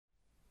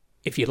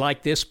If you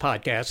like this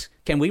podcast,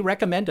 can we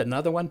recommend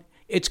another one?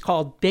 It's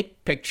called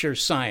Big Picture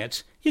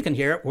Science. You can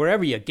hear it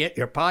wherever you get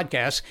your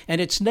podcasts,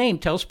 and its name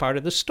tells part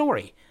of the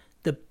story.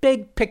 The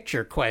big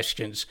picture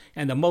questions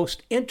and the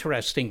most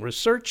interesting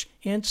research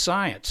in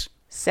science.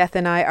 Seth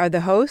and I are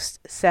the hosts.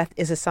 Seth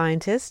is a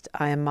scientist.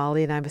 I am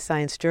Molly, and I'm a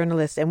science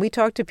journalist. And we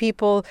talk to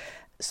people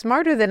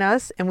smarter than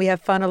us, and we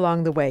have fun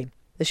along the way.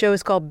 The show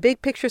is called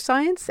Big Picture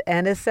Science,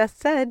 and as Seth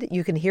said,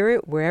 you can hear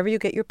it wherever you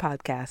get your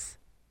podcasts.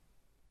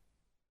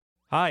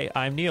 Hi,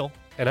 I'm Neil.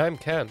 And I'm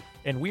Ken.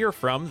 And we are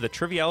from the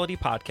Triviality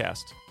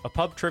Podcast, a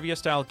pub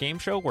trivia-style game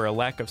show where a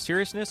lack of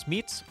seriousness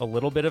meets a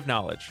little bit of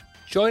knowledge.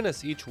 Join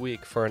us each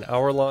week for an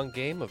hour-long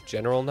game of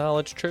general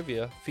knowledge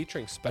trivia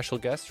featuring special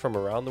guests from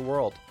around the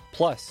world,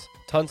 plus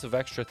tons of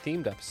extra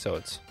themed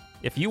episodes.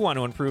 If you want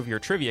to improve your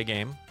trivia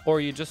game, or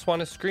you just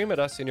want to scream at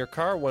us in your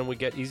car when we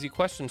get easy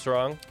questions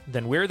wrong,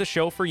 then we're the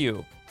show for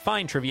you.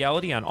 Find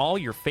Triviality on all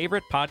your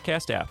favorite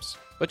podcast apps.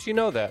 But you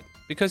know that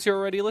because you're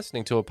already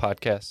listening to a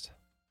podcast.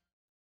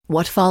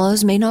 What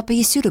follows may not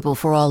be suitable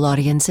for all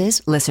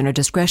audiences. Listener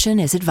discretion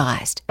is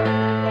advised.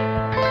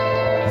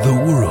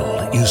 The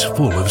world is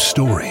full of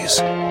stories.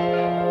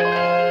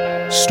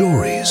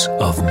 Stories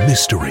of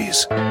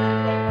mysteries,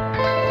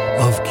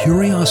 of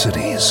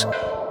curiosities,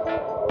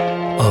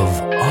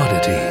 of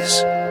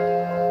oddities.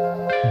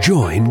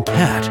 Join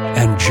Kat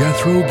and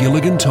Jethro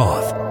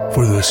Gilligan-Toth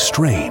for the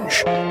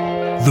strange,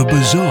 the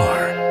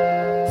bizarre,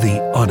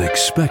 the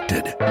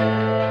unexpected,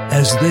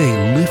 as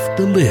they lift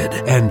the lid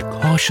and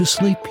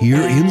cautiously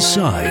peer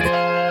inside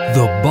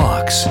the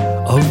box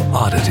of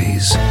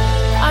oddities.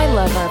 I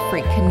love our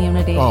freak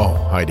community. Oh,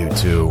 I do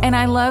too. And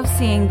I love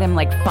seeing them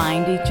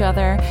find each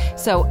other.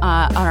 So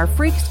on our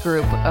freaks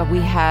group, we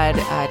had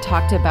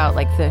talked about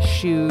the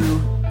shoe,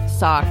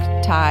 sock,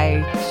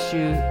 tie,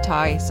 shoe,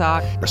 tie,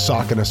 sock. A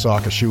sock and a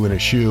sock, a shoe and a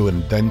shoe,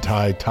 and then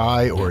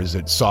tie, or is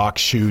it sock,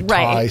 shoe,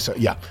 tie? Right. So,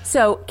 yeah.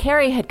 So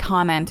Carrie had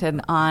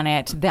commented on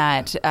it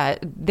that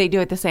they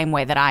do it the same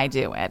way that I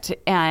do it.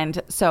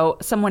 And so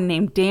someone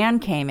named Dan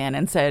came in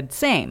and said,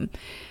 same.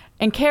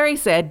 And Carrie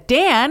said,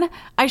 Dan,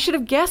 I should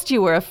have guessed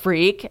you were a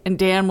freak. And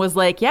Dan was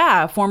like,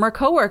 yeah, a former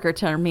coworker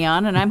turned me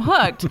on and I'm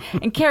hooked.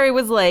 And Carrie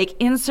was like,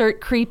 insert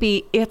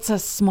creepy It's a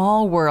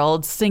Small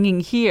World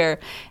singing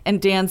here.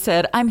 And Dan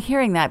said, I'm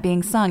hearing that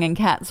being sung in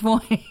Kat's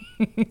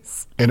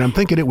voice. And I'm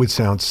thinking it would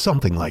sound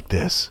something like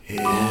this.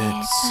 It's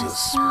a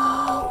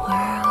small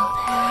world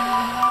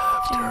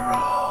after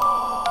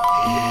all.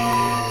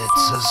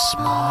 It's a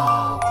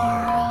small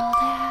world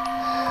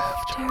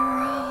After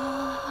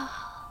all.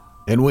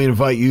 And we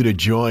invite you to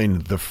join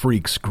the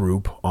Freaks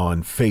group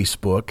on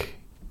Facebook.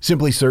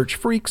 Simply search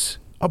Freaks,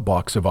 a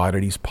Box of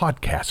Oddities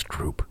podcast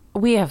group.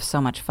 We have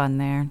so much fun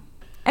there.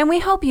 And we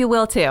hope you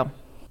will too.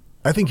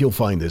 I think you'll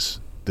find this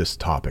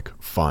topic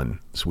fun,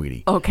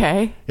 sweetie.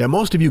 Okay. Yeah,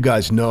 most of you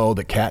guys know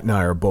that Kat and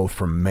I are both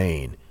from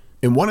Maine.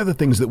 And one of the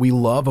things that we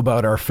love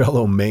about our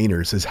fellow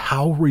Mainers is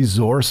how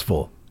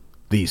resourceful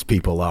these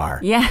people are.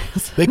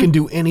 Yes. They can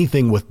do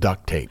anything with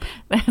duct tape.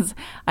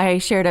 I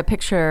shared a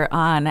picture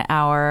on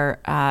our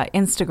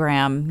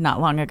Instagram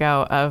not long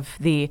ago of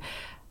the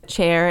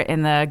chair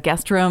in the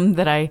guest room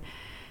that I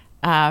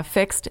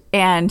fixed.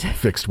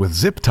 Fixed with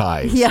zip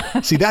ties.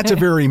 Yeah. See, that's a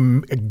very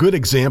good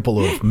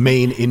example of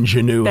Maine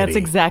ingenuity. That's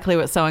exactly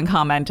what someone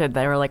commented.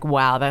 They were like,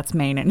 wow, that's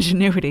Maine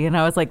ingenuity. And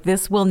I was like,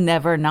 this will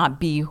never not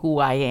be who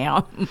I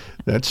am.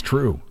 That's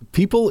true.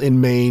 People in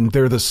Maine,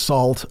 they're the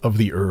salt of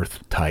the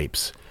earth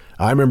types.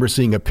 I remember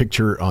seeing a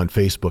picture on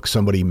Facebook.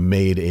 Somebody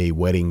made a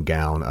wedding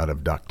gown out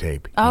of duct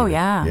tape. Oh,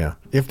 yeah. Yeah.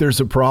 If there's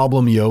a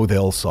problem,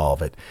 they'll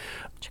solve it.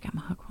 Check out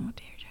my hook one with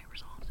DJ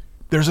results.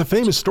 There's a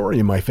famous story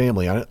in my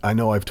family. I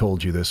know I've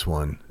told you this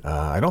one.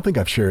 I don't think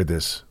I've shared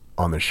this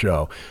on the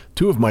show.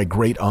 Two of my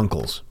great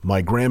uncles,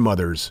 my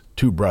grandmother's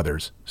two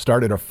brothers,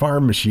 started a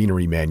farm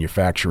machinery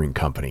manufacturing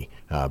company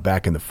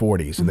back in the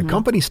 40s. And the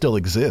company still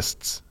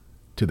exists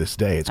to this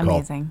day. It's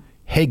amazing. Called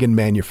Hagen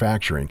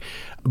Manufacturing,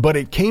 but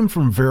it came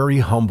from very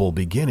humble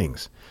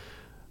beginnings.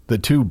 The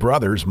two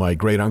brothers, my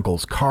great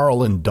uncles,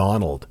 Carl and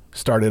Donald,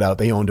 started out,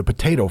 they owned a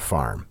potato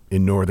farm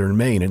in northern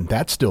Maine, and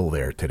that's still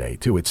there today,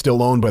 too. It's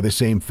still owned by the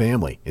same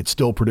family. It's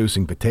still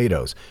producing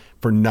potatoes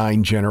for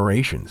 9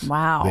 generations.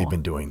 Wow. They've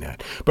been doing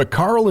that. But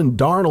Carl and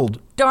Donald...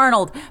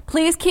 Darnold.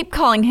 Please keep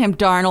calling him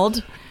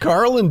Darnold.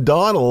 Carl and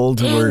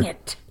Donald were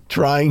it.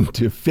 trying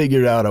to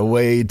figure out a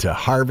way to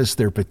harvest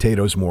their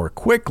potatoes more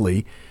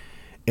quickly,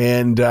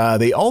 and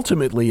they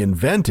ultimately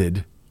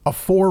invented a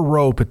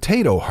 4-row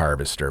potato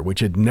harvester, which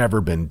had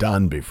never been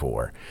done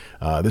before.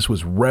 This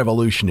was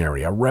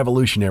revolutionary, a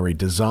revolutionary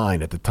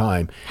design at the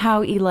time.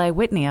 How Eli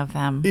Whitney of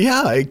them.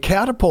 Yeah, it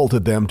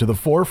catapulted them to the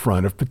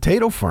forefront of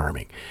potato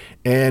farming.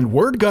 And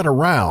word got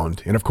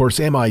around, and of course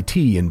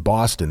MIT in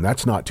Boston,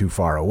 that's not too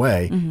far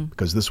away,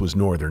 because this was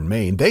northern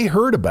Maine, they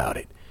heard about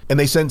it. And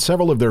they sent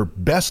several of their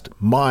best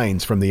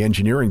minds from the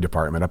engineering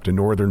department up to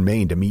northern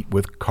Maine to meet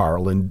with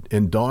Carl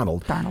and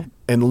Donald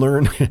and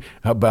learn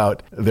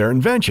about their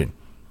invention.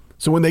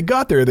 So when they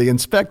got there, they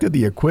inspected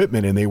the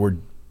equipment and they were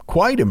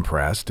quite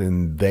impressed,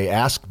 and they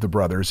asked the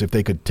brothers if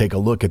they could take a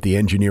look at the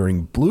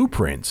engineering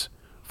blueprints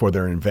for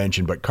their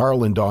invention. But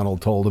Carl and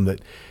Donald told them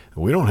that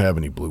we don't have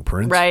any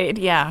blueprints. Right,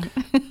 yeah.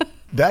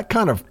 That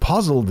kind of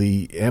puzzled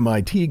the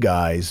MIT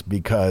guys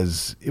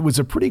because it was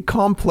a pretty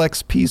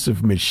complex piece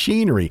of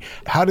machinery.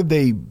 How did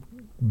they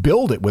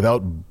build it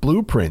without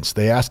blueprints?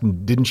 They asked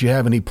them, didn't you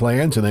have any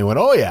plans? And they went,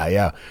 oh,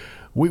 yeah.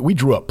 We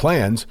drew up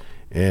plans.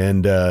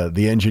 And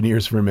the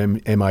engineers from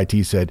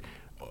MIT said,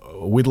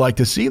 we'd like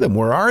to see them.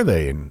 Where are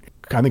they? And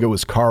I think it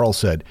was Carl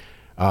said,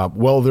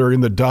 well, they're in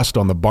the dust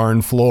on the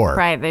barn floor.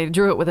 Right. They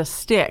drew it with a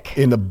stick.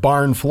 In the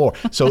barn floor.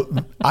 So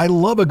I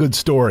love a good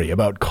story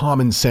about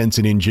common sense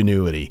and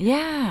ingenuity.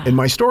 Yeah. And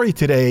my story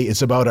today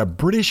is about a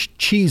British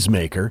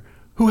cheesemaker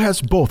who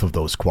has both of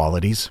those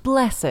qualities.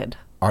 Blessed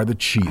Are the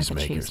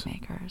cheesemakers.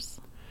 cheesemakers.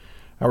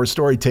 Our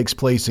story takes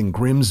place in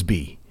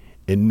Grimsby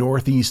in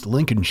northeast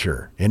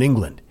Lincolnshire in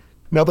England.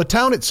 Now, the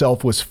town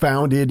itself was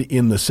founded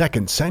in the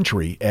 2nd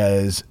century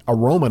as a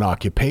Roman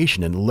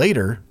occupation, and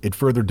later it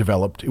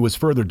was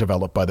further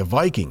developed by the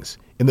Vikings.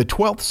 In the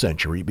 12th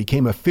century, it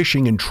became a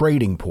fishing and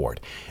trading port,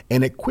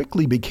 and it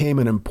quickly became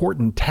an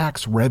important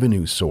tax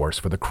revenue source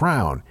for the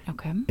crown.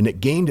 Okay. And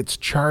it gained its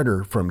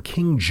charter from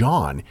King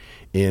John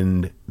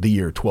in the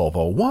year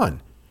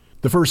 1201.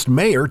 The first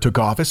mayor took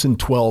office in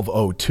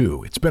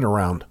 1202. It's been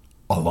around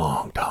a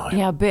long time.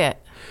 Yeah, a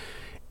bit.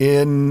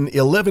 In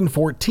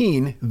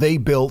 1114, they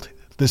built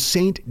the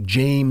St.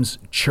 James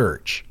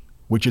Church,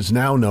 which is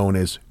now known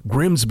as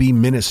Grimsby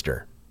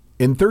Minster.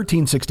 In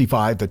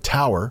 1365,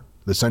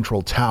 the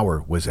central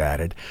tower was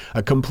added.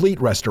 A complete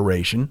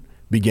restoration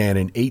began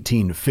in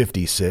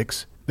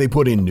 1856. They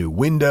put in new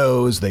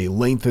windows. They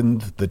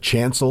lengthened the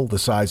chancel, the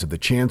size of the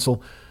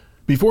chancel.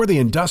 Before the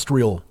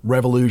Industrial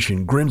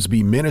Revolution,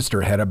 Grimsby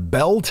Minster had a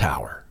bell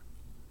tower,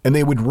 and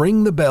they would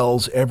ring the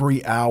bells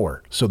every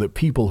hour so that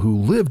people who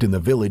lived in the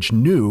village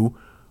knew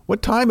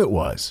what time it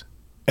was.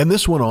 And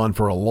this went on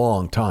for a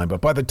long time, but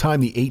by the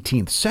time the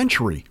 18th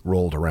century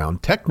rolled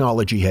around,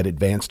 technology had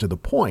advanced to the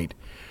point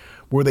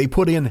where they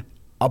put in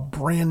a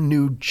brand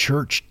new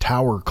church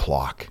tower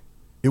clock.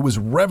 It was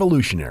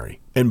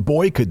revolutionary, and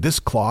boy, could this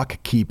clock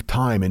keep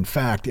time. In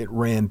fact, it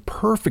ran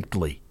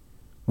perfectly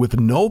with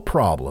no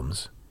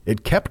problems.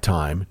 It kept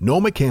time, no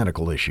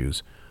mechanical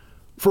issues,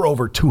 for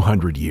over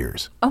 200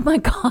 years. Oh my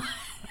God.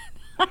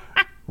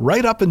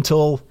 Right up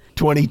until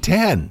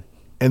 2010.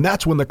 And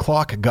that's when the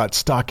clock got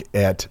stuck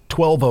at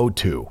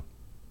 1202.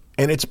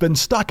 And it's been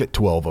stuck at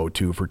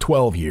 1202 for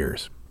 12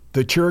 years.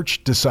 The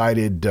church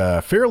decided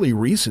fairly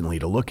recently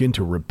to look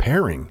into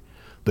repairing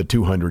the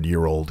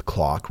 200-year-old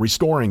clock,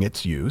 restoring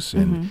its use.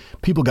 And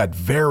people got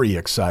very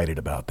excited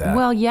about that.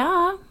 Well,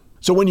 yeah.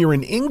 So when you're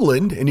in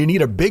England and you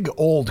need a big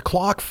old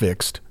clock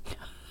fixed,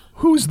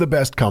 who's the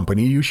best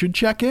company you should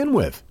check in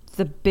with?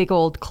 The big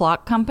old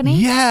clock company?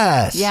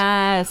 Yes.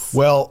 Yes.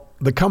 Well,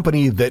 the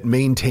company that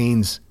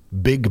maintains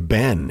Big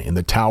Ben in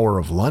the Tower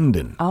of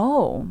London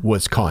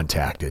was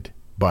contacted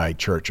by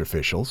church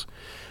officials.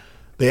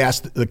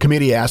 The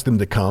committee asked them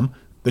to come.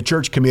 The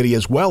church committee,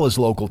 as well as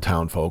local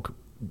town folk,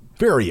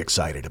 very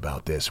excited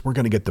about this. We're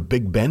going to get the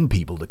Big Ben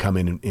people to come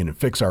in and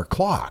fix our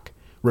clock,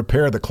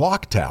 repair the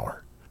clock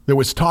tower. There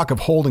was talk of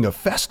holding a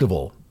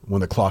festival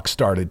when the clock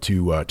started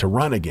to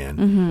run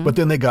again, but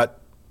then they got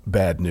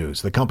bad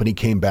news. The company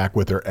came back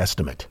with their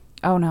estimate.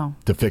 Oh, no.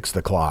 To fix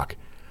the clock.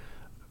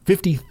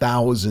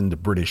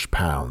 50,000 British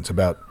pounds,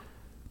 about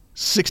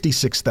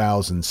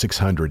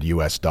 $66,600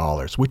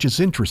 US, which is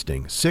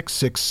interesting.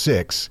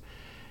 666,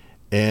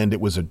 and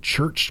it was a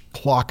church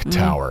clock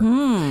tower.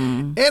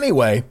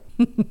 Anyway,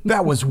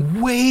 that was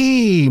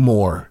way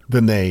more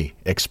than they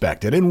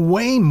expected and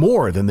way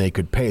more than they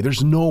could pay.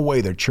 There's no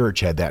way the church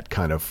had that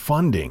kind of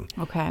funding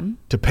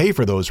to pay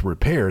for those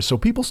repairs. So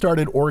people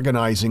started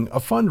organizing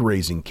a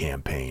fundraising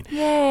campaign.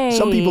 Yay.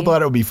 Some people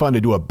thought it would be fun to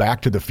do a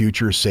Back to the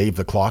Future Save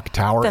the Clock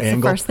Tower That's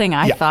angle. the first thing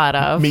I thought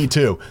of. Me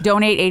too.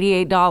 Donate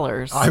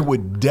 $88. I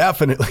would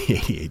definitely,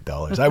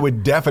 $88. I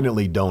would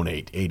definitely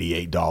donate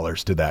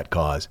 $88 to that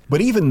cause.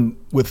 But even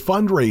with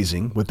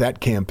fundraising, with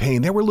that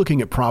campaign, they were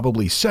looking at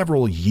probably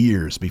several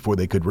years before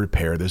they could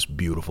repair this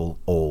beautiful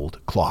old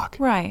clock.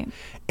 Right.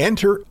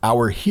 Enter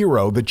our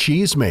hero, the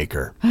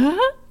cheesemaker.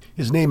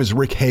 His name is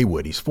Rick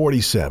Haywood. He's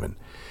 47.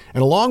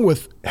 And along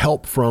with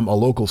help from a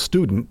local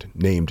student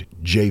named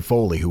Jay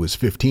Foley, who was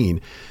 15,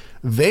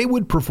 they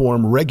would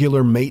perform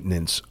regular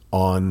maintenance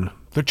on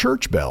the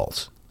church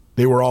bells.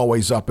 They were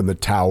always up in the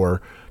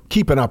tower,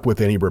 keeping up with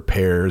any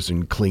repairs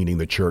and cleaning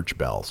the church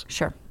bells.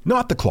 Sure.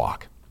 Not the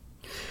clock.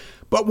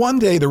 But one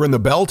day they're in the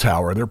bell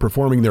tower. They're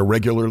performing their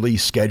regularly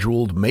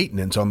scheduled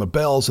maintenance on the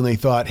bells, and they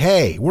thought,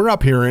 hey, we're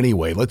up here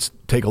anyway. Let's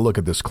take a look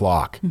at this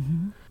clock.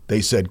 They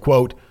said,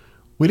 quote,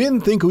 we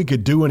didn't think we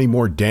could do any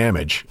more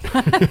damage.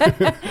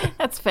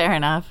 That's fair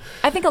enough.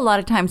 I think a lot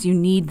of times you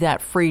need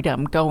that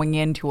freedom going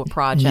into a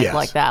project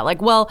like that.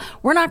 Like, well,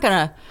 we're not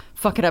going to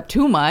fuck it up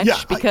too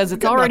much because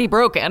it's already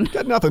broken.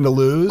 Got nothing to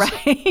lose.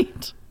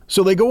 Right.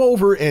 So they go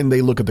over and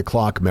they look at the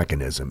clock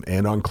mechanism.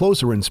 And on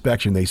closer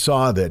inspection, they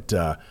saw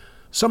that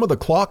Some of the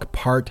clock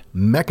part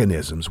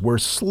mechanisms were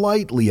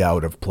slightly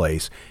out of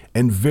place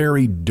and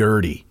very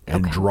dirty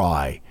and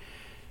dry.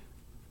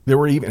 There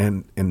were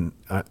even, and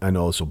I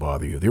know this will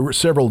bother you, there were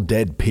several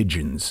dead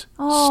pigeons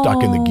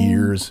stuck in the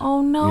gears.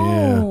 Oh,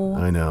 no.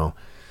 Yeah, I know.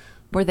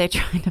 Were they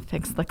trying to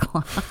fix the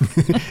clock?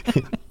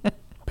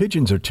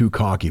 Pigeons are too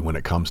cocky when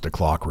it comes to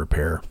clock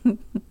repair.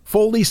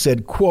 Foley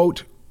said,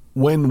 quote,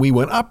 "When we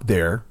went up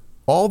there,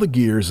 all the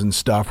gears and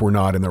stuff were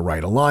not in the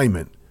right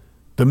alignment.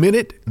 The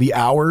minute, the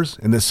hours,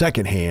 and the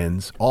second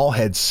hands all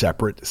had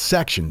separate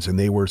sections, and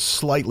they were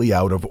slightly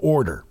out of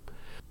order.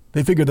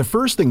 They figured the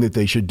first thing that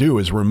they should do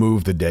is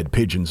remove the dead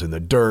pigeons and the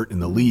dirt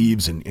and the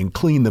leaves and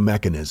clean the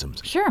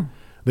mechanisms. Sure.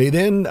 They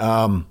then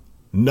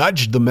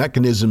nudged the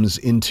mechanisms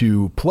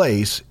into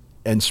place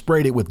and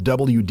sprayed it with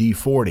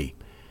WD-40,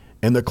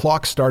 and the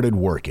clock started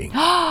working."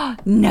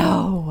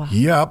 No.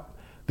 Yep.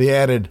 They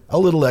added a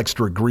little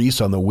extra grease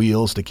on the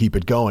wheels to keep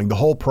it going. The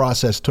whole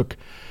process took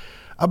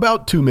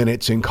about 2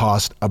 minutes and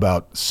cost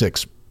about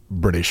 £6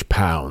 British.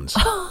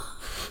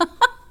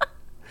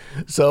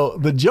 So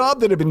the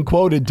job that had been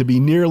quoted to be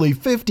nearly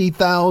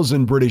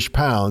 50,000 British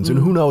pounds, and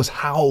who knows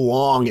how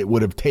long it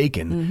would have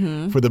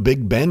taken for the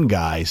Big Ben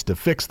guys to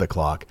fix the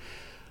clock.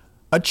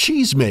 A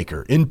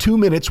cheesemaker in 2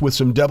 minutes with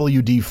some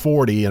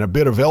WD-40 and a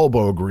bit of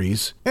elbow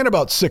grease and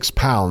about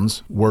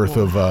 £6 worth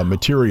of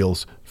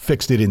materials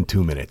fixed it in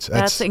 2 minutes.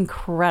 That's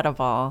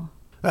incredible.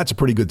 That's a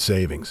pretty good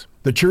savings.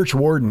 The church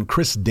warden,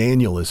 Chris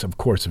Daniel, is, of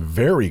course,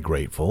 very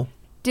grateful.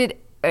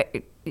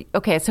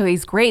 Okay, so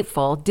he's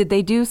grateful. Did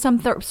they do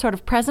some sort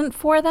of present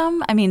for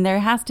them? I mean, there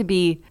has to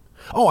be...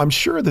 Oh, I'm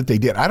sure that they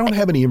did. I don't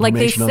have any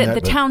information on that.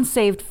 The town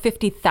saved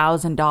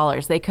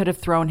 $50,000. They could have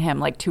thrown him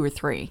like 2 or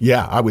 3.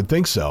 Yeah, I would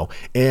think so.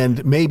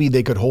 And maybe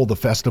they could hold the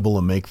festival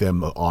and make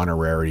them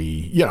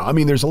honorary. I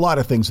mean, there's a lot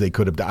of things they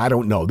could have done. I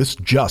don't know. This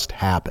just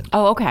happened.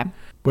 Oh, okay.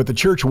 But the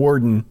church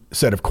warden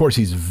said, of course,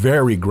 he's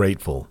very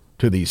grateful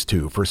to these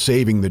two for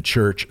saving the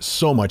church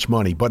so much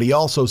money. But he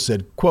also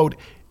said, quote,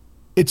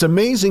 "It's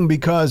amazing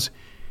because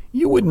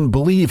you wouldn't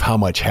believe how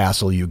much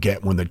hassle you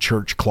get when the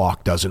church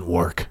clock doesn't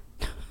work."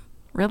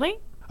 Really?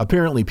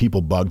 Apparently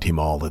people bugged him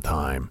all the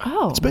time.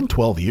 Oh. It's been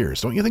 12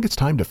 years. Don't you think it's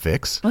time to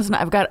fix? Listen,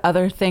 I've got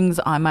other things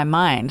on my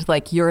mind,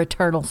 like your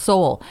eternal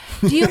soul.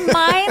 Do you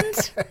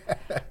mind?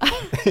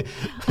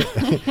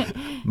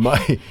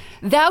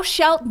 Thou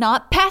shalt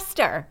not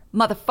pester,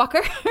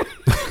 motherfucker.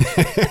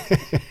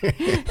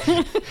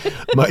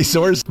 My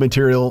source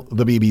material,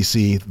 the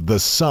BBC, The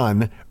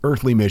Sun,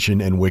 Earthly Mission,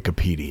 and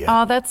Wikipedia.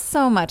 Oh, that's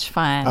so much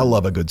fun. I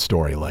love a good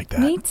story like that.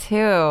 Me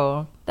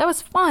too. That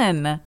was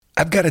fun.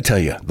 I've got to tell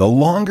you, the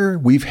longer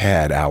we've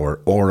had our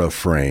Aura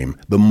frame,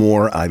 the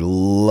more I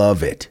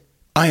love it.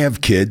 I have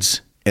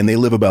kids, and they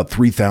live about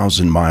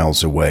 3,000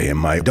 miles away, and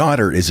my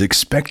daughter is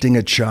expecting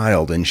a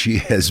child, and she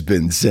has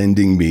been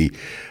sending me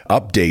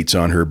updates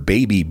on her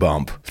baby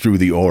bump through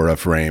the Aura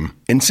frame.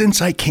 And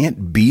since I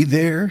can't be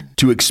there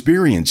to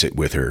experience it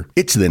with her,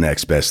 it's the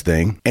next best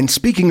thing. And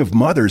speaking of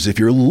mothers, if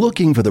you're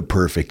looking for the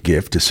perfect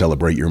gift to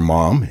celebrate your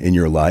mom in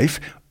your life,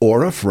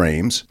 Aura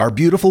frames are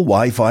beautiful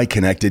Wi-Fi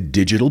connected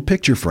digital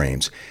picture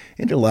frames.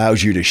 It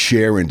allows you to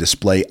share and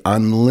display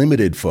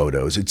unlimited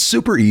photos. It's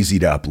super easy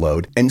to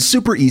upload and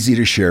super easy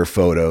to share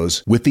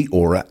photos with the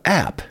Aura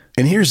app.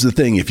 And here's the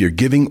thing, if you're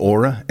giving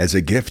Aura as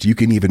a gift, you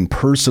can even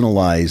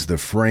personalize the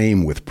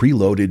frame with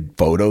preloaded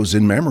photos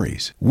and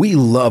memories. We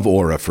love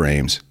Aura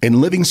frames,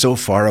 and living so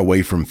far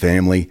away from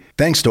family,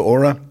 thanks to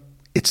Aura,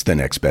 it's the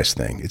next best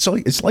thing. It's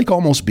like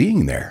almost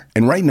being there.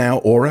 And right now,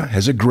 Aura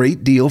has a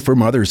great deal for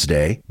Mother's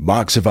Day.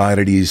 Box of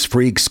Oddities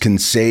freaks can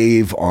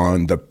save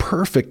on the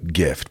perfect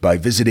gift by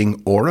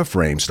visiting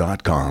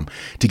auraframes.com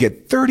to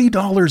get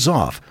 $30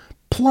 off,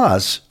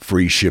 plus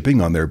free shipping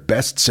on their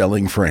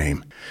best-selling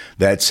frame.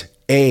 That's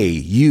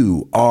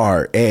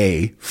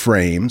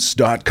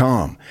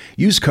AURAFrames.com.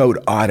 Use code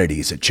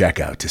oddities at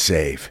checkout to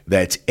save.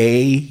 That's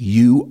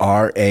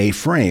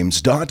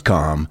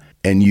AURAFrames.com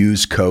and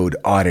use code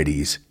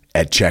oddities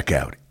at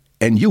checkout,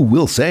 and you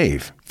will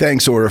save.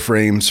 Thanks, Aura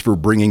Frames, for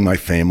bringing my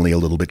family a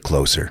little bit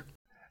closer.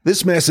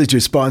 This message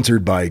is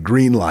sponsored by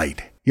Greenlight.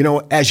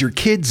 As your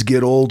kids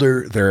get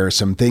older, there are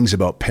some things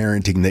about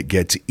parenting that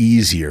gets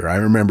easier. I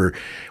remember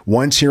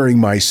once hearing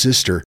my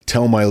sister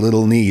tell my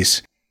little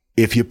niece,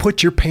 "If you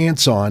put your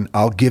pants on,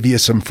 I'll give you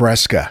some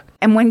Fresca."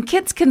 And when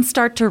kids can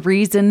start to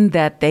reason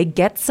that they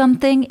get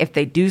something if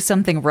they do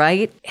something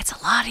right, it's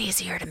a lot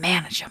easier to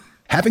manage them.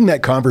 Having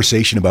that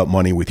conversation about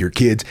money with your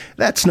kids,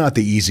 that's not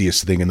the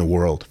easiest thing in the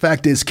world.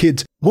 Fact is,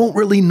 kids won't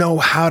really know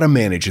how to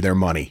manage their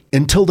money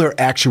until they're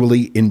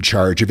actually in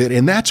charge of it,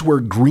 and that's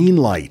where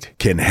Greenlight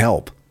can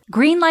help.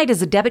 Greenlight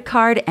is a debit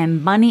card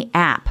and money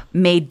app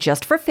made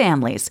just for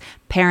families.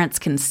 Parents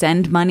can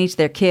send money to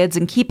their kids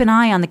and keep an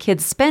eye on the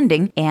kids'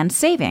 spending and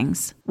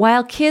savings,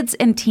 while kids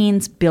and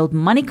teens build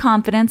money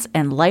confidence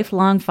and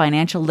lifelong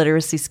financial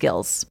literacy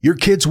skills. Your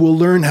kids will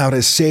learn how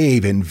to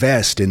save,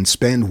 invest, and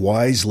spend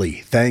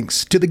wisely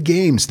thanks to the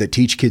games that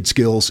teach kids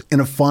skills in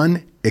a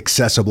fun,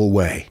 accessible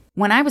way.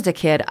 When I was a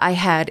kid, I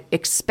had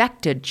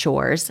expected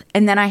chores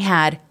and then I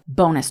had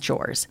bonus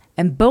chores.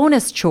 And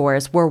bonus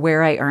chores were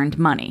where I earned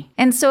money.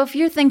 And so if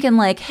you're thinking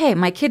like, hey,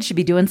 my kids should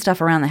be doing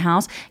stuff around the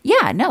house,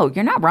 yeah, no,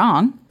 you're not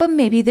wrong. But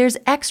maybe there's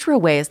extra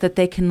ways that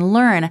they can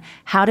learn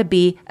how to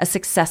be a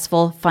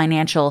successful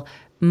financial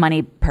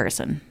money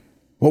person.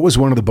 What was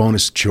one of the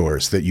bonus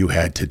chores that you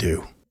had to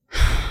do?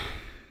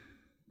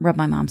 Rub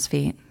my mom's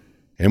feet.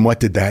 And what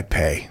did that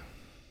pay?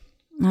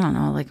 I don't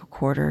know, like a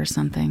quarter or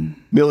something.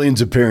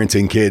 Millions of parents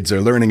and kids are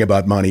learning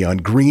about money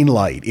on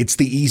Greenlight. It's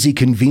the easy,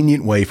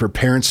 convenient way for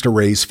parents to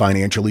raise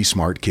financially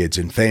smart kids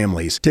and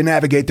families to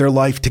navigate their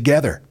life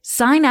together.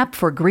 Sign up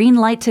for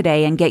Greenlight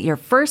today and get your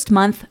first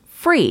month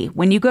free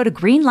when you go to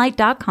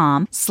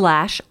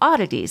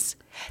greenlight.com/oddities.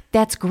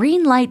 That's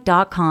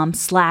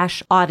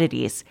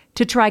greenlight.com/oddities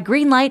to try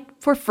Greenlight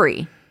for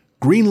free.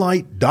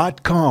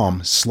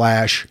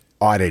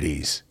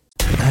 Greenlight.com/oddities.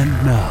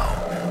 And now,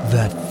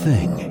 that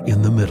thing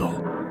in the middle.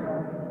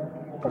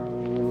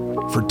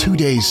 For 2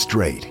 days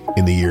straight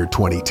in the year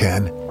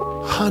 2010,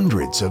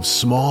 hundreds of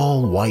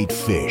small white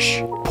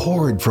fish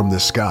poured from the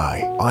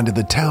sky onto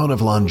the town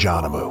of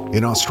Lonjanamu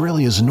in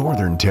Australia's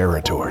Northern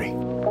Territory.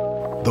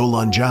 Though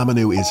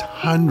Lonjanamu is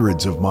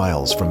hundreds of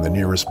miles from the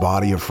nearest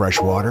body of fresh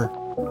water,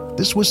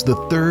 this was the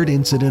third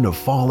incident of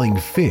falling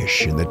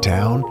fish in the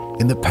town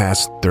in the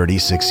past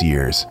 36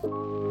 years.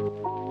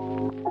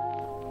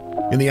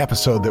 In the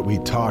episode that we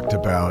talked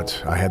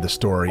about, I had the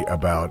story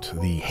about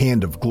the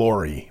Hand of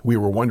Glory. We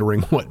were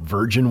wondering what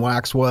virgin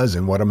wax was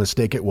and what a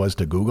mistake it was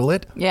to Google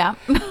it. Yeah.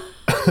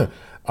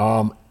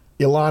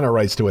 Ilana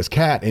writes to us,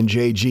 Kat and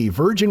JG,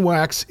 virgin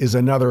wax is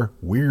another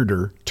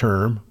weirder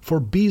term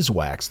for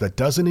beeswax that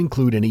doesn't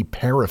include any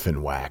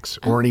paraffin wax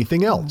or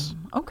anything else.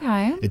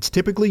 Okay. It's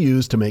typically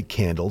used to make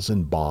candles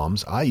and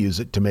balms. I use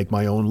it to make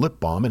my own lip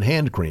balm and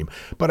hand cream,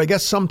 but I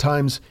guess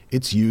sometimes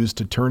it's used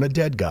to turn a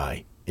dead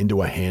guy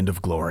into a hand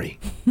of glory.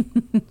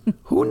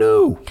 Who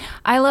knew?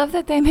 I love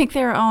that they make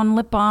their own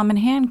lip balm and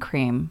hand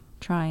cream.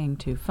 Trying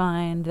to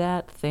find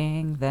that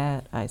thing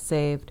that I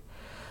saved,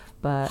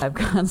 but I've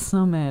got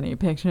so many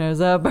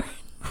pictures of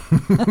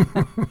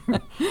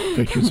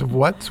Pictures of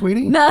what,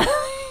 sweetie? No.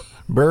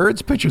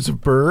 Birds? Pictures of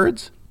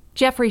birds?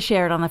 Jeffrey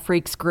shared on the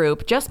Freaks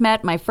group, just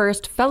met my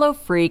first fellow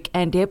freak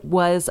and it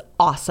was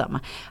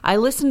awesome. I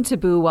listened to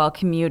Boo while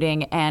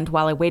commuting and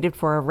while I waited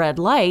for a red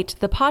light,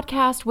 the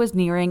podcast was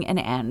nearing an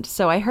end.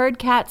 So I heard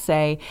Kat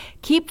say,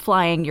 keep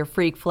flying your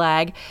freak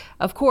flag.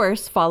 Of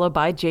course, followed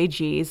by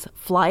JG's,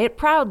 fly it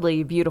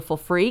proudly, beautiful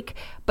freak.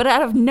 But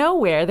out of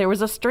nowhere, there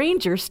was a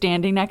stranger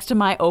standing next to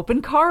my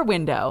open car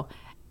window.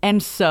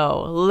 And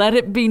so, let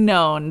it be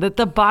known that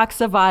the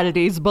box of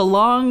oddities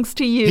belongs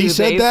to you, He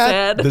said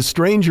that? The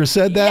stranger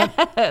said that?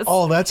 Yes.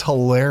 Oh, that's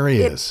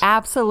hilarious. It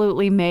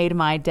absolutely made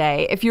my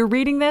day. If you're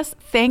reading this,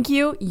 thank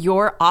you.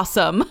 You're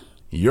awesome.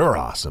 You're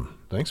awesome.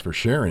 Thanks for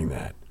sharing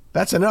that.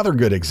 That's another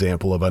good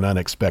example of an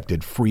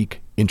unexpected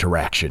freak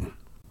interaction.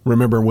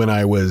 Remember when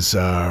I was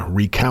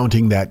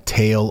recounting that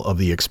tale of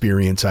the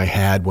experience I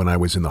had when I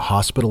was in the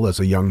hospital as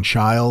a young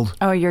child?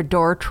 Oh, your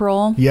door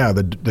troll? Yeah,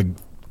 the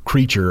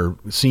creature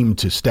seemed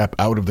to step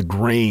out of the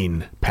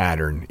grain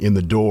pattern in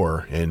the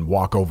door and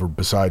walk over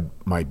beside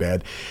my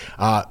bed.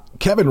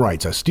 Kevin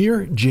writes us,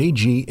 Dear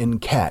JG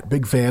and Kat,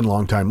 big fan,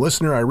 longtime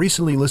listener. I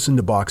recently listened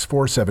to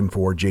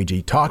BOX478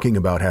 JG talking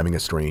about having a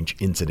strange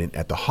incident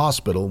at the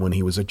hospital when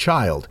he was a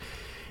child.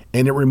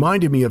 And it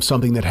reminded me of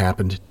something that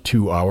happened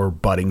to our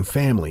budding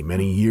family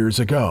many years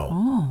ago.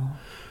 Oh.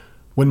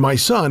 When my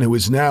son, who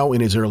is now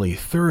in his early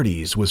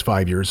 30s, was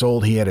 5 years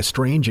old, he had a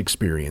strange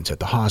experience at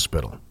the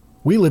hospital.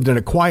 We lived in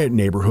a quiet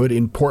neighborhood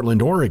in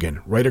Portland, Oregon.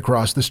 Right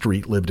across the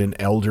street lived an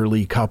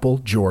elderly couple,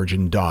 George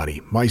and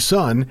Dottie. My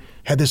son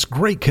had this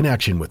great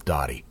connection with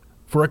Dottie.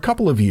 For a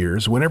couple of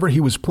years, whenever he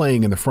was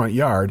playing in the front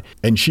yard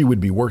and she would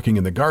be working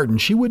in the garden,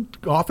 she would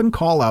often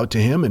call out to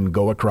him and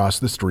go across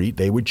the street.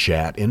 They would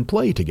chat and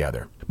play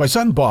together. My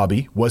son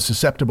Bobby was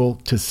susceptible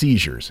to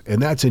seizures, and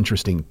that's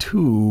interesting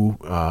too,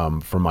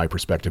 from my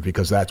perspective,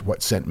 because that's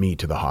what sent me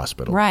to the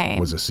hospital. Right.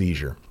 Was a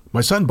seizure. My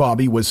son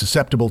Bobby was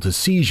susceptible to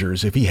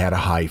seizures if he had a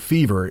high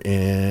fever,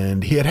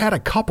 and he had had a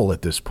couple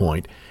at this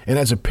point. And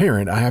as a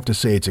parent, I have to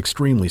say it's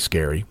extremely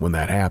scary when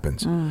that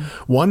happens.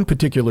 One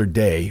particular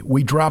day,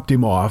 we dropped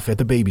him off at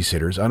the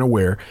babysitter's,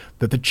 unaware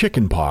that the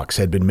chicken pox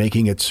had been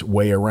making its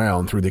way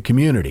around through the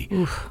community.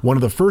 One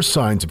of the first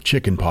signs of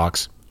chicken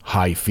pox,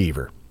 high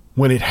fever.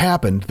 When it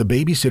happened, the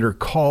babysitter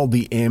called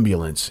the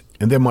ambulance,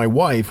 and then my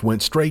wife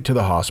went straight to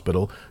the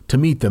hospital to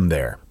meet them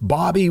there.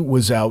 Bobby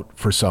was out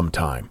for some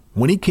time.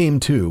 When he came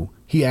to,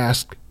 he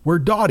asked where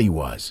Dottie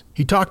was.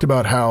 He talked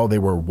about how they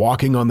were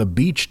walking on the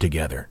beach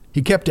together.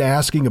 He kept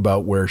asking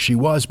about where she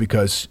was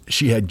because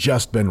she had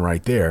just been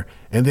right there.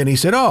 And then he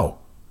said, "Oh,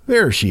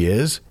 there she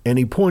is." And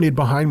he pointed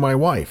behind my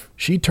wife.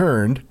 She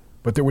turned,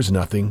 but there was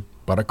nothing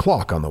but a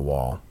clock on the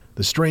wall.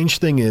 The strange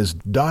thing is,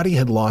 Dottie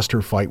had lost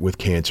her fight with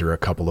cancer a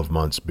couple of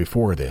months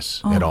before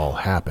this had all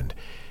happened.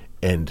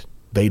 And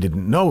they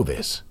didn't know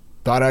this.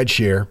 Thought I'd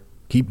share.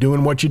 Keep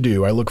doing what you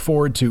do. I look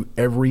forward to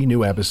every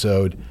new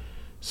episode.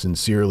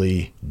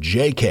 Sincerely,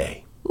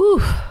 JK.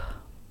 Ooh.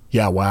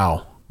 Yeah,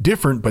 wow.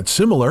 Different but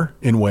similar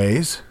in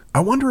ways.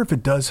 I wonder if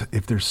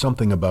there's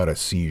something about a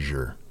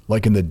seizure,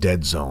 like in the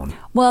dead zone.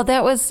 Well,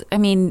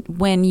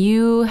 when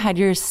you had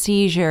your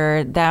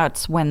seizure,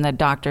 that's when the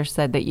doctor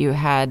said that you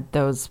had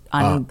those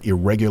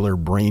irregular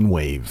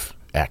brainwave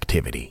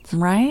activity.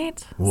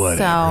 Right?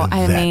 Whatever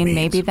means.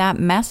 Maybe that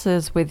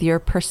messes with your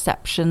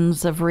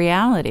perceptions of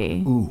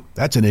reality. Ooh,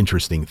 that's an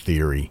interesting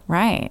theory.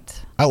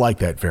 Right. I like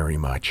that very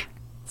much.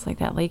 It's like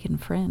that lake in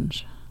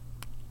Fringe.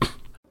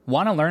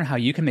 Want to learn how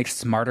you can make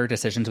smarter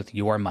decisions with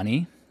your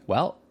money?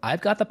 Well,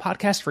 I've got the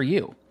podcast for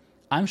you.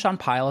 I'm Sean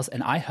Piles,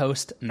 and I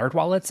host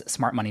NerdWallet's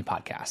Smart Money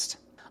Podcast.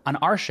 On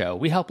our show,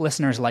 we help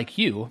listeners like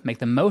you make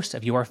the most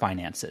of your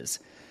finances.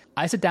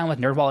 I sit down with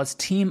NerdWallet's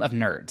team of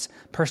nerds,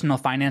 personal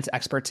finance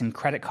experts in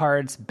credit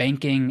cards,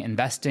 banking,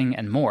 investing,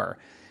 and more.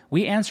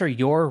 We answer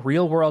your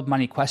real-world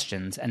money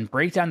questions and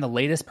break down the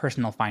latest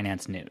personal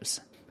finance news.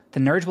 The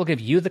nerds will give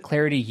you the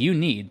clarity you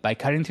need by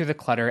cutting through the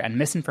clutter and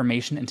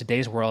misinformation in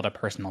today's world of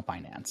personal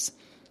finance.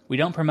 We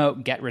don't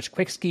promote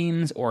get-rich-quick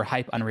schemes or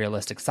hype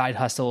unrealistic side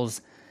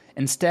hustles.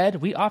 Instead,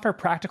 we offer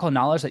practical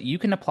knowledge that you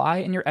can apply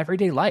in your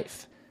everyday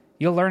life.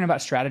 You'll learn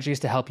about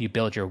strategies to help you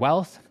build your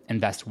wealth,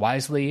 invest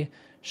wisely,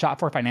 shop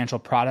for financial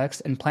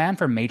products, and plan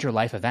for major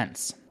life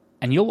events.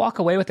 And you'll walk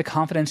away with the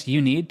confidence you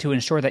need to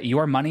ensure that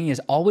your money is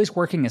always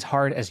working as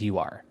hard as you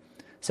are.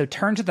 So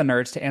turn to the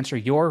nerds to answer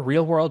your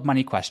real-world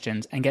money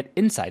questions and get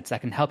insights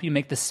that can help you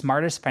make the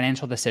smartest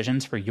financial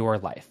decisions for your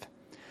life.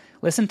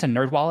 Listen to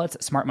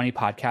NerdWallet's Smart Money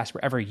Podcast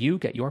wherever you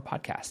get your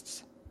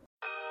podcasts.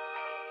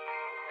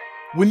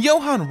 When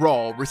Johann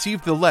Rall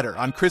received the letter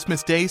on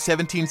Christmas Day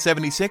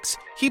 1776,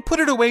 he put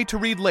it away to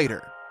read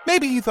later.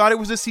 Maybe he thought it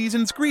was a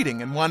season's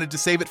greeting and wanted to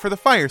save it for the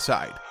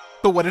fireside.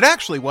 But what it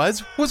actually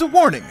was a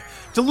warning,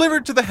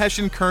 delivered to the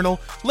Hessian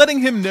colonel, letting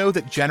him know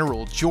that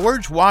General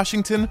George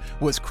Washington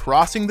was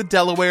crossing the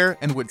Delaware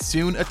and would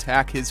soon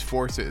attack his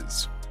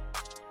forces.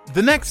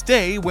 The next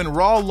day, when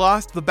Rall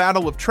lost the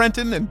Battle of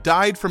Trenton and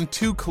died from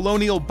 2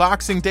 colonial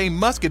Boxing Day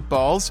musket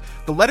balls,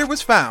 the letter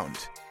was found,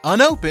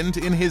 unopened,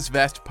 in his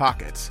vest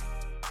pocket.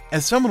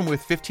 As someone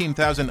with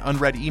 15,000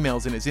 unread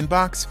emails in his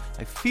inbox,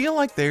 I feel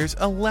like there's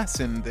a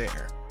lesson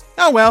there.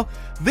 Oh well,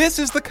 this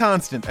is The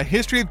Constant, a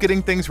history of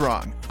getting things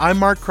wrong. I'm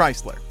Mark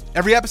Chrysler.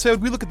 Every episode,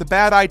 we look at the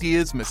bad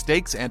ideas,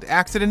 mistakes, and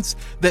accidents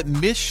that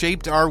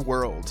misshaped our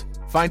world.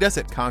 Find us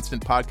at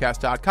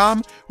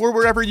constantpodcast.com or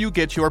wherever you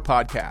get your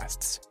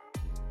podcasts.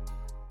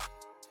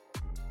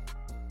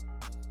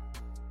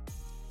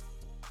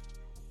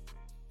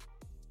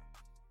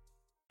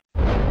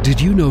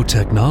 Did you know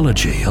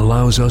technology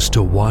allows us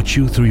to watch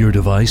you through your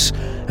device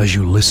as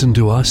you listen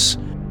to us?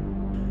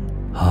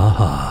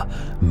 Haha,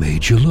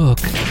 made you look.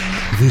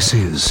 This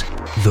is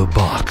the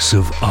Box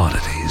of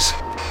Oddities.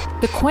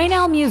 The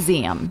Quesnel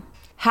Museum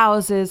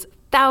houses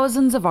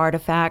thousands of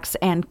artifacts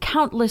and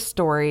countless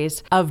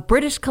stories of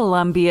British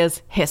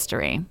Columbia's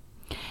history.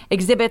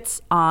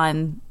 Exhibits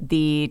on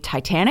the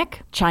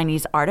Titanic,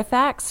 Chinese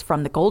artifacts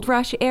from the Gold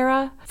Rush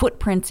era,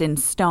 footprints in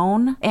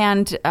stone,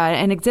 and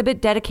an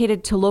exhibit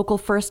dedicated to local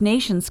First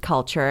Nations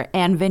culture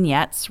and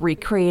vignettes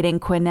recreating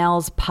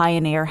Quesnel's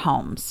pioneer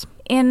homes.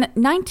 In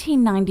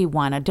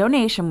 1991, a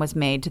donation was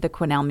made to the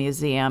Quesnel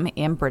Museum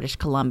in British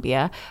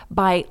Columbia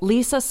by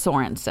Lisa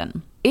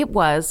Sorensen. It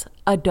was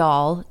a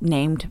doll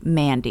named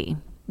Mandy.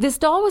 This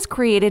doll was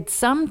created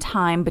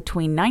sometime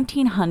between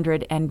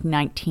 1900 and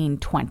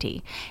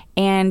 1920,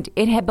 and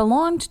it had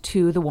belonged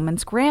to the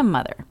woman's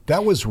grandmother.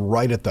 That was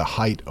right at the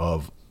height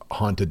of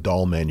haunted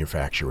doll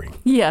manufacturing.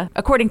 Yeah,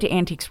 according to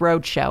Antiques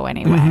Roadshow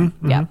anyway.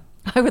 Mm-hmm, yeah.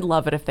 Mm-hmm. I would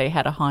love it if they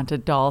had a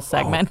haunted doll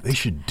segment. Oh, they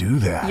should do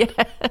that.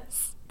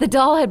 Yes. The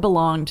doll had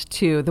belonged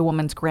to the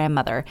woman's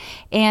grandmother,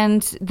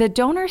 and the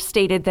donor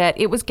stated that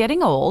it was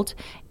getting old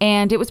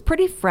and it was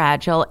pretty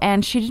fragile,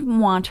 and she didn't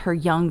want her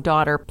young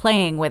daughter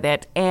playing with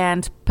it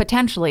and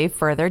potentially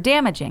further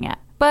damaging it.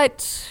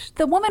 But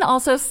the woman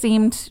also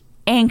seemed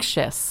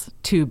anxious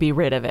to be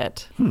rid of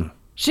it.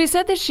 She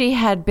said that she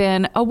had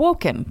been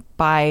awoken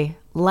by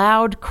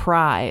loud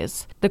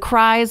cries, the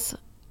cries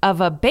of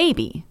a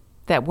baby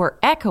that were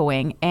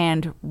echoing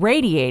and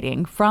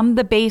radiating from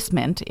the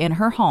basement in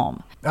her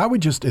home. I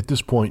would just, at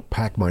this point,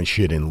 pack my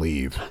shit and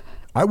leave.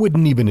 I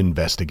wouldn't even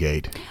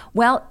investigate.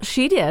 Well,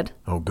 she did.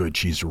 Oh, good.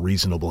 She's a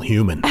reasonable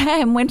human.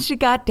 And when she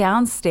got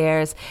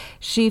downstairs,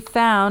 she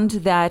found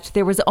that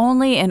there was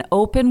only an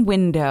open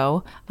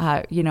window,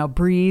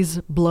 breeze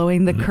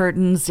blowing the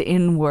curtains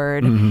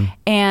inward,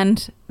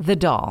 and the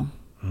doll.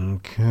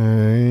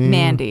 Okay.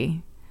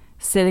 Mandy,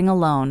 sitting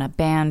alone,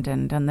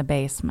 abandoned in the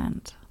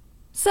basement.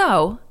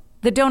 So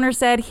the donor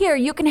said, "Here,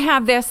 you can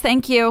have this,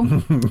 thank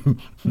you."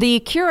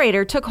 The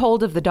curator took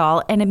hold of the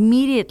doll and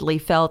immediately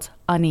felt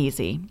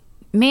uneasy.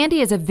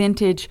 Mandy is a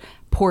vintage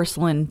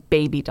porcelain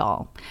baby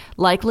doll,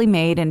 likely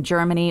made in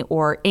Germany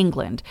or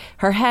England.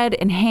 Her head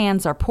and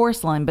hands are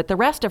porcelain, but the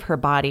rest of her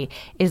body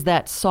is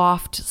that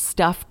soft,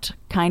 stuffed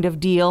kind of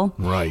deal.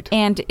 Right.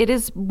 And it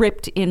is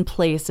ripped in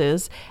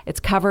places. It's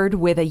covered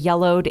with a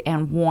yellowed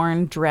and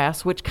worn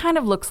dress, which kind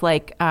of looks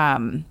like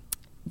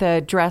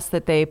the dress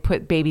that they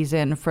put babies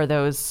in for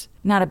those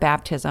not a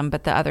baptism,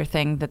 but the other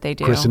thing that they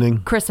do.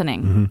 Christening?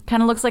 Christening.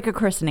 Kind of looks like a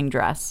christening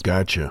dress.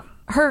 Gotcha.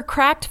 Her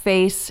cracked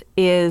face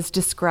is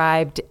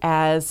described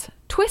as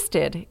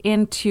twisted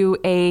into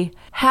a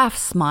half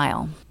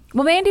smile.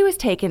 Well, Mandy was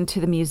taken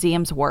to the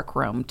museum's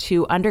workroom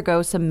to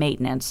undergo some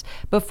maintenance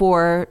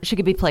before she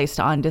could be placed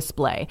on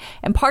display.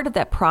 And part of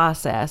that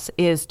process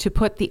is to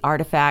put the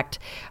artifact,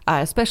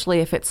 especially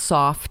if it's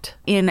soft,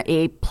 in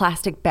a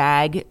plastic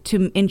bag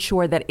to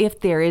ensure that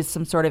if there is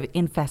some sort of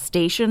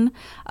infestation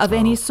of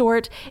any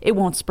sort, it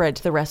won't spread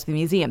to the rest of the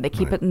museum. They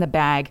keep it in the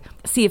bag,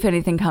 see if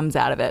anything comes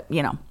out of it,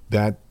 you know.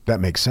 That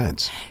makes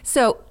sense.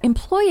 So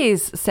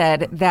employees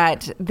said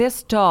that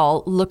this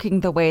doll,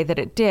 looking the way that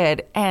it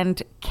did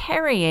and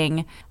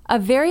carrying a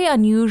very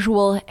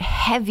unusual,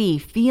 heavy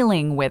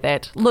feeling with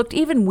it, looked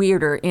even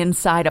weirder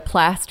inside a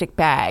plastic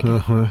bag.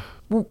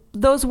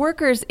 Those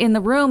workers in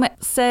the room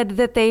said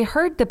that they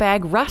heard the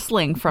bag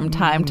rustling from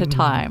time to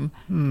time.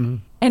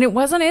 And it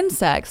wasn't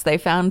insects. They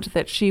found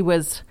that she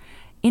was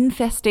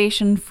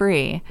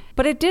infestation-free.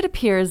 But it did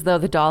appear as though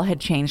the doll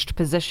had changed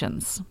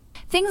positions.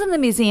 Things in the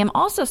museum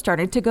also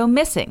started to go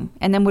missing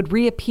and then would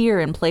reappear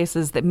in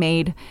places that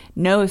made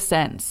no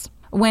sense.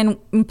 When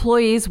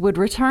employees would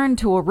return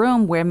to a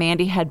room where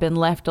Mandy had been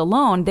left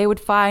alone, they would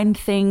find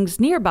things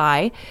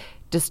nearby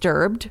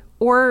disturbed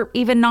or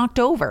even knocked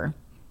over.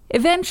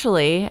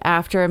 Eventually,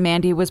 after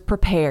Mandy was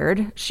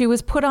prepared, she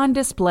was put on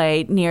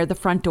display near the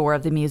front door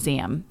of the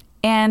museum.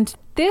 And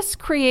this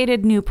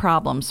created new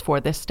problems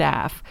for the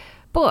staff.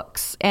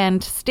 Books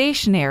and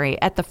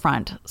stationery at the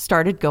front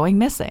started going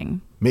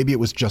missing. Maybe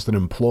it was just an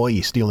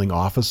employee stealing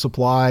office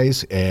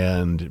supplies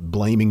and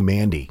blaming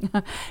Mandy.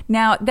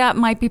 Now, that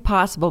might be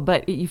possible,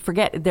 but you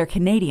forget they're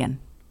Canadian.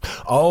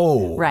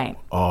 Oh. Right.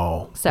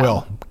 Oh. So.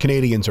 Well,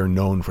 Canadians are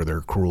known for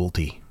their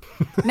cruelty.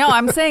 No,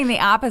 I'm saying the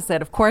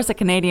opposite. Of course, a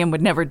Canadian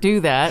would never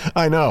do that.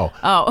 I know.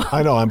 Oh.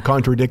 I know. I'm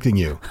contradicting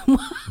you.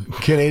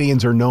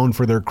 Canadians are known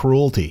for their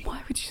cruelty. Why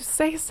would you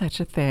say such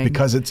a thing?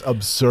 Because it's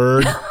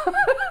absurd.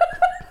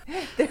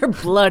 Their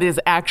blood is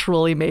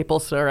actually maple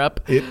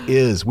syrup. It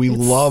is. We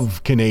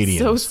love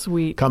Canadians. So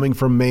sweet. Coming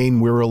from Maine,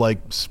 we were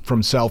like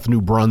from South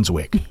New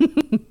Brunswick.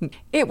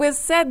 It was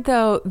said,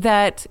 though,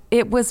 that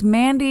it was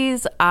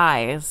Mandy's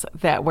eyes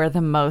that were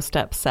the most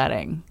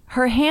upsetting.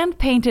 Her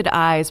hand-painted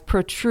eyes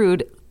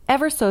protrude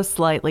ever so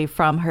slightly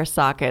from her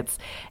sockets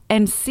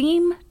and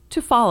seem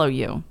to follow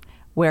you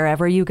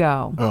wherever you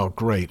go. Oh,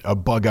 great. A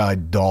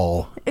bug-eyed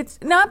doll. It's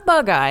not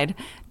bug-eyed,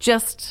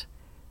 just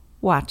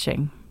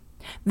watching.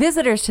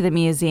 Visitors to the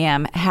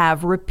museum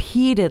have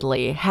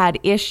repeatedly had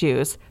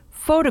issues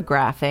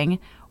photographing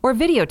or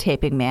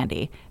videotaping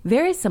Mandy,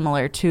 very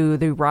similar to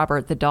the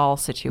Robert the Doll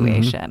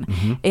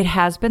situation. It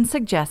has been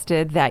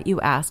suggested that you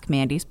ask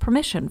Mandy's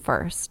permission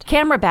first.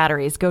 Camera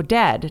batteries go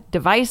dead,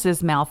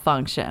 devices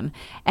malfunction,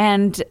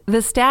 and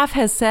the staff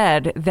has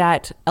said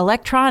that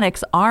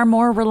electronics are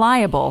more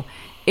reliable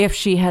if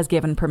she has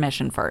given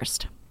permission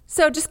first.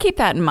 So just keep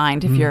that in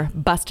mind if you're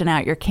busting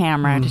out your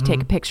camera to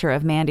take a picture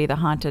of Mandy the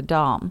Haunted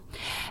Doll.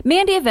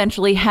 Mandy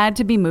eventually had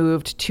to be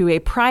moved to a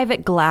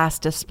private glass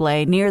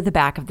display near the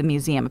back of the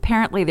museum.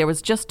 Apparently there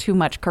was just too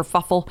much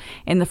kerfuffle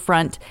in the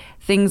front.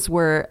 Things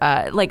were,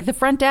 like the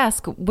front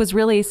desk was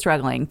really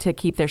struggling to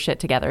keep their shit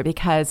together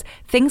because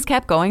things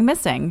kept going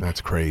missing. That's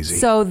crazy.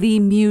 So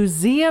the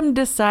museum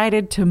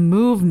decided to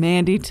move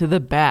Mandy to the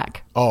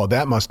back. Oh,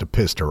 that must have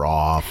pissed her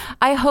off.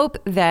 I hope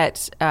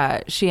that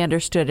she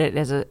understood it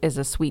as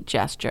a sweet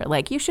gesture.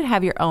 Like, you should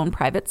have your own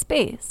private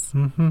space.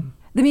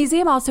 The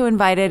museum also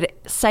invited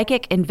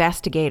psychic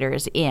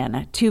investigators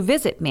in to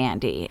visit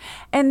Mandy.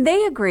 And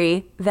they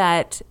agree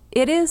that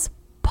it is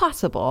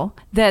possible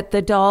that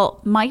the doll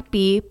might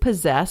be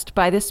possessed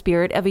by the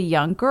spirit of a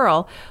young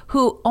girl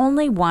who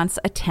only wants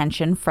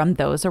attention from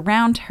those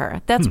around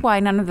her. That's why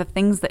none of the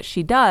things that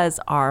she does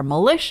are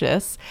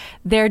malicious.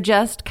 They're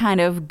just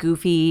kind of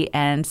goofy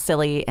and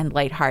silly and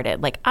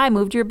lighthearted. Like, I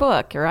moved your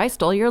book or I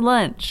stole your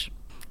lunch.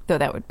 Though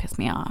that would piss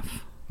me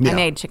off. Yeah. I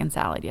made chicken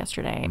salad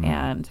yesterday,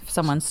 and if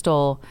someone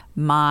stole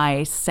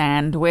my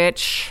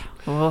sandwich...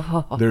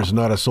 There's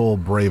not a soul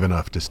brave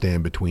enough to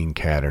stand between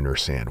Kat and her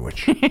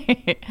sandwich.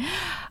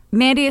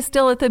 Mandy is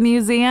still at the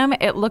museum.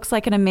 It looks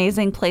like an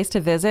amazing place to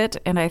visit,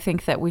 and I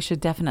think that we should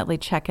definitely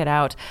check it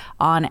out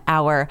on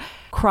our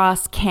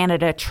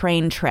cross-Canada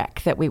train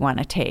trek that we want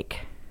to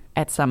take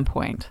at some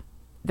point.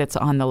 That's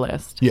on the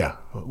list. Yeah,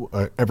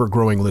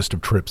 ever-growing list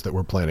of trips that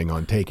we're planning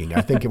on taking.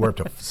 I think we're up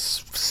to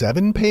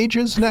 7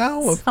 pages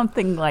now?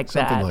 Something like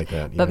that. Something like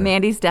that, yeah. But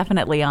Mandy's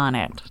definitely on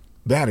it.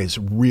 That is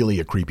really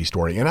a creepy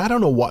story. And I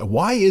don't know why.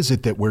 Why is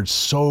it that we're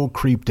so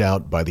creeped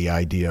out by the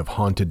idea of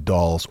haunted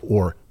dolls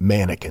or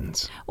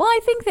mannequins? Well, I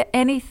think that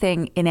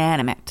anything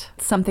inanimate,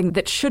 something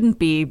that shouldn't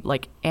be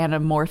like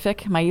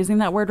anamorphic, am I using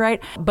that word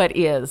right? But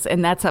is,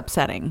 and that's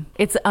upsetting.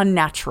 It's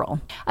unnatural.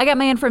 I got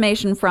my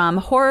information from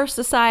Horror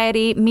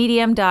Society,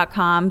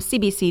 Medium.com,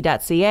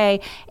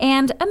 CBC.ca,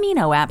 and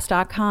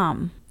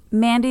AminoApps.com.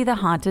 Mandy the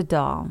Haunted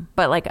Doll,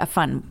 but like a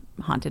fun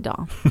haunted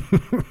doll.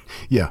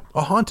 Yeah,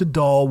 a haunted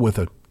doll with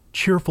a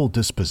cheerful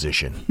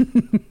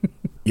disposition.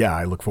 Yeah,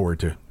 I look forward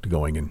to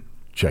going and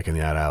checking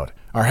that out.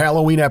 Our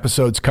Halloween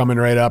episode's coming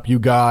right up, you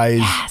guys.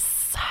 Yes.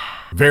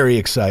 Very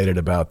excited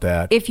about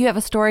that. If you have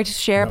a story to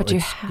share, No,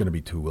 it's going to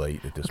be too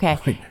late at this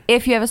point.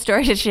 If you have a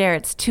story to share,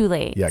 it's too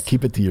late. Yeah,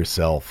 keep it to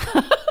yourself.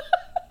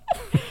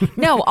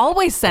 No,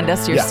 always send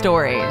us your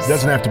stories. It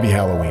doesn't have to be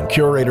Halloween.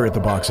 Curator at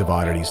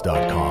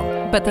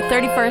theboxofoddities.com. But the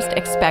 31st,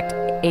 expect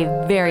a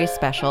very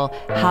special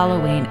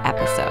Halloween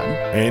episode.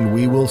 And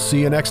we will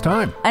see you next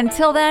time.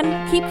 Until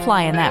then, keep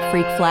flying that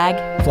freak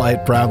flag. Fly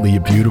it proudly,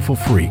 you beautiful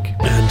freak.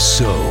 And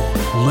so,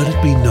 let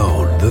it be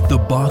known that the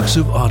Box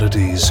of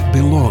Oddities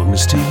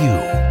belongs to you,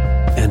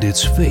 and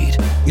its fate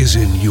is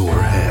in your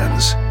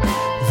hands.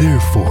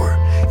 Therefore,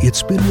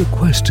 it's been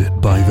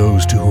requested by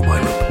those to whom I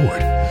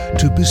report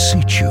to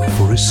beseech you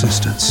for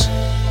assistance.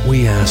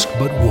 We ask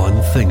but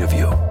one thing of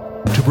you,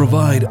 to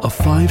provide a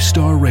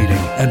 5-star rating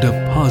and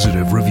a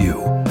positive review.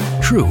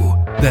 True,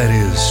 that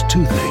is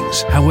 2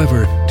 things.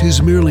 However,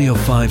 'tis merely a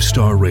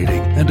 5-star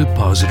rating and a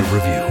positive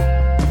review.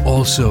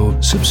 Also,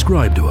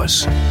 subscribe to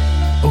us.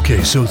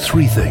 Okay, so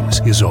 3 things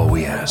is all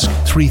we ask.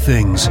 3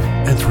 things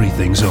and 3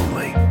 things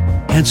only.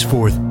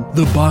 Henceforth,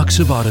 the Box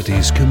of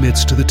Oddities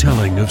commits to the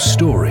telling of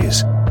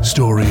stories.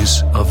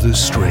 Stories of the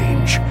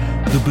strange,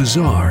 the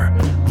bizarre,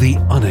 the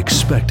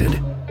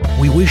unexpected.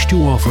 We wish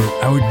to offer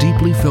our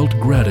deeply felt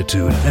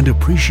gratitude and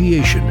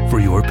appreciation for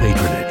your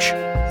patronage.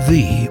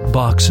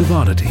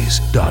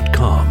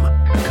 TheBoxOfOddities.com.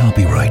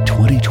 Copyright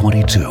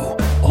 2022.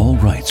 All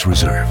rights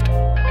reserved.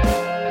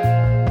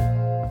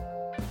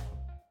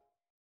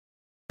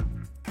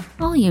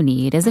 All you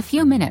need is a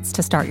few minutes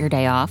to start your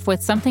day off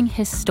with something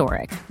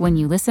historic when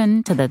you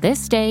listen to the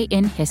This Day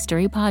in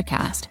History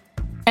podcast.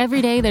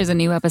 Every day there's a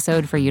new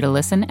episode for you to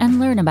listen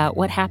and learn about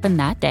what happened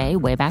that day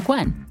way back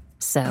when.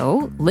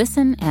 So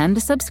listen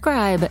and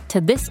subscribe to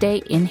This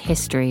Day in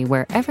History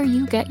wherever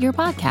you get your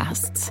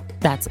podcasts.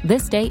 That's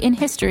This Day in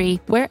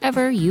History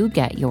wherever you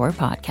get your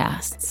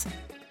podcasts.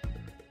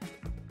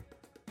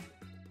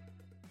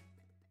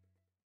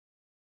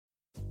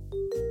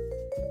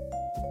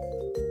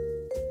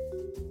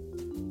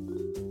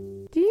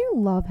 Do you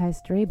love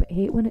history but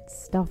hate when it's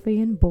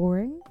stuffy and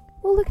boring?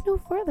 Well, look no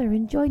further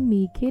and join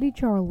me, Katie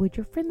Charlwood,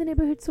 your friendly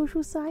neighbourhood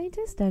social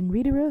scientist and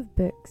reader of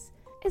books,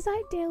 as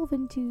I delve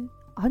into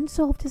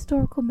unsolved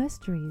historical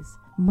mysteries,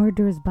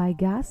 murders by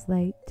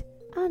gaslight,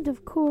 and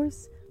of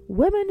course,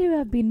 women who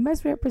have been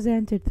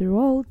misrepresented through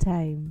all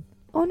time.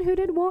 On Who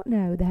Did What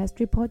Now, the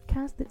history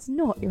podcast that's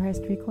not your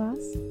history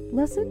class.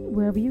 Listen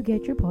wherever you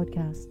get your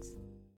podcasts.